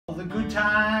the good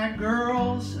time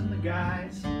girls and the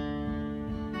guys,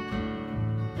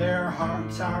 their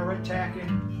hearts are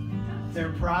attacking,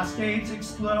 their prostates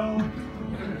explode,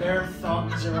 their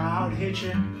thumbs are out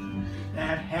hitching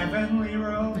that heavenly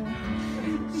road.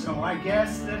 So I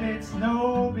guess that it's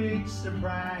no big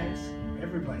surprise.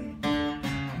 Everybody.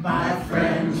 My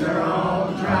friends are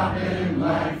all dropping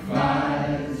like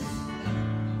flies.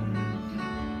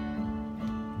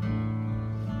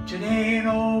 Today an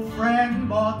old friend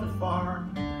bought the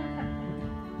farm.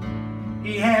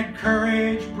 He had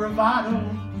courage, bravado,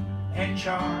 and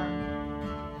charm.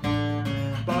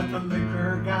 But the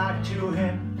liquor got to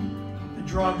him, the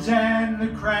drugs and the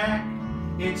crack.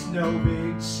 It's no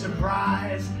big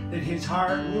surprise that his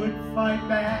heart would fight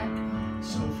back.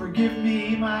 So forgive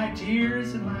me my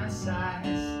tears and my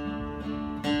sighs.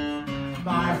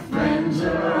 My friends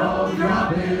are all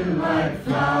dropping like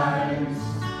flies.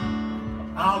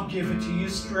 I'll give it to you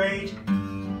straight,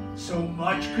 so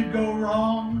much could go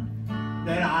wrong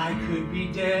that I could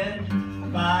be dead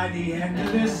by the end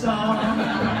of this song.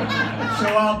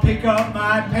 So I'll pick up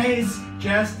my pace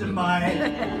just a mite,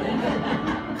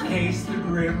 in case the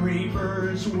Grim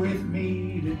Reaper's with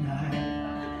me tonight.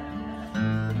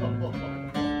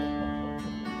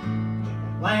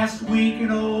 Last week an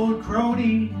old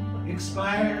crony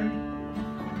expired,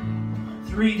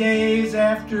 3 days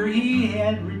after he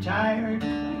had retired.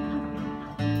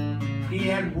 He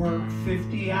had worked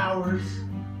 50 hours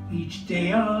each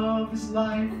day of his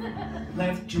life,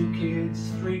 left 2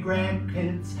 kids, 3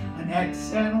 grandkids, an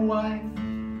ex and a wife.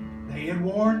 They had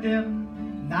warned him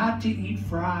not to eat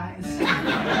fries.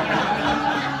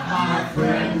 My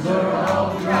friends are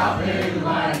all dropping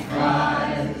like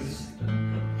flies.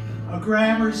 A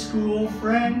grammar school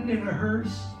friend in a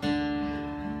hearse,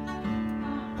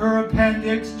 her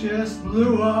appendix just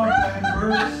blew up and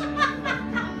burst.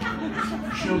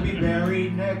 She'll be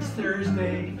buried next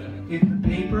Thursday. In the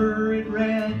paper it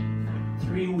read,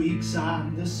 3 weeks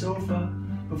on the sofa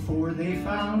before they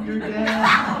found her dead.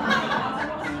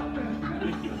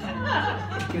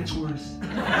 It gets worse.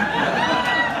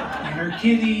 And her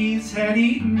kitties had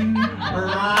eaten her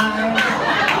eyes.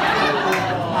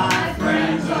 My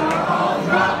friends are all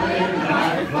dropping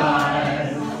like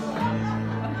flies.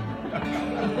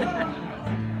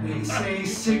 They say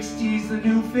 60's the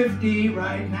new 50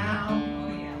 right now.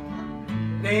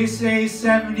 They say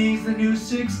 70's the new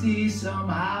 60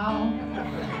 somehow.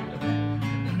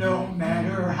 No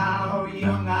matter how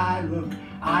young I look,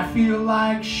 I feel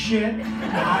like shit.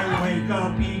 I wake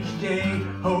up each day,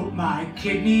 hope my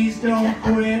kidneys don't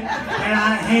quit, and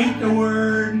I hate the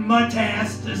word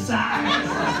metastasize.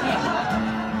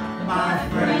 My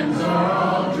friends are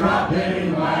all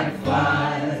dropping like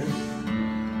flies.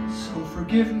 So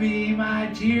forgive me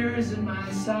my tears and my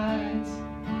sighs.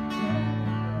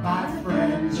 My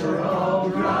friends are all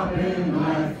dropping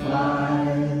like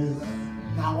flies.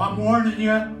 Now I'm warning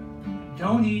you,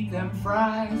 don't eat them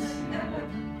fries.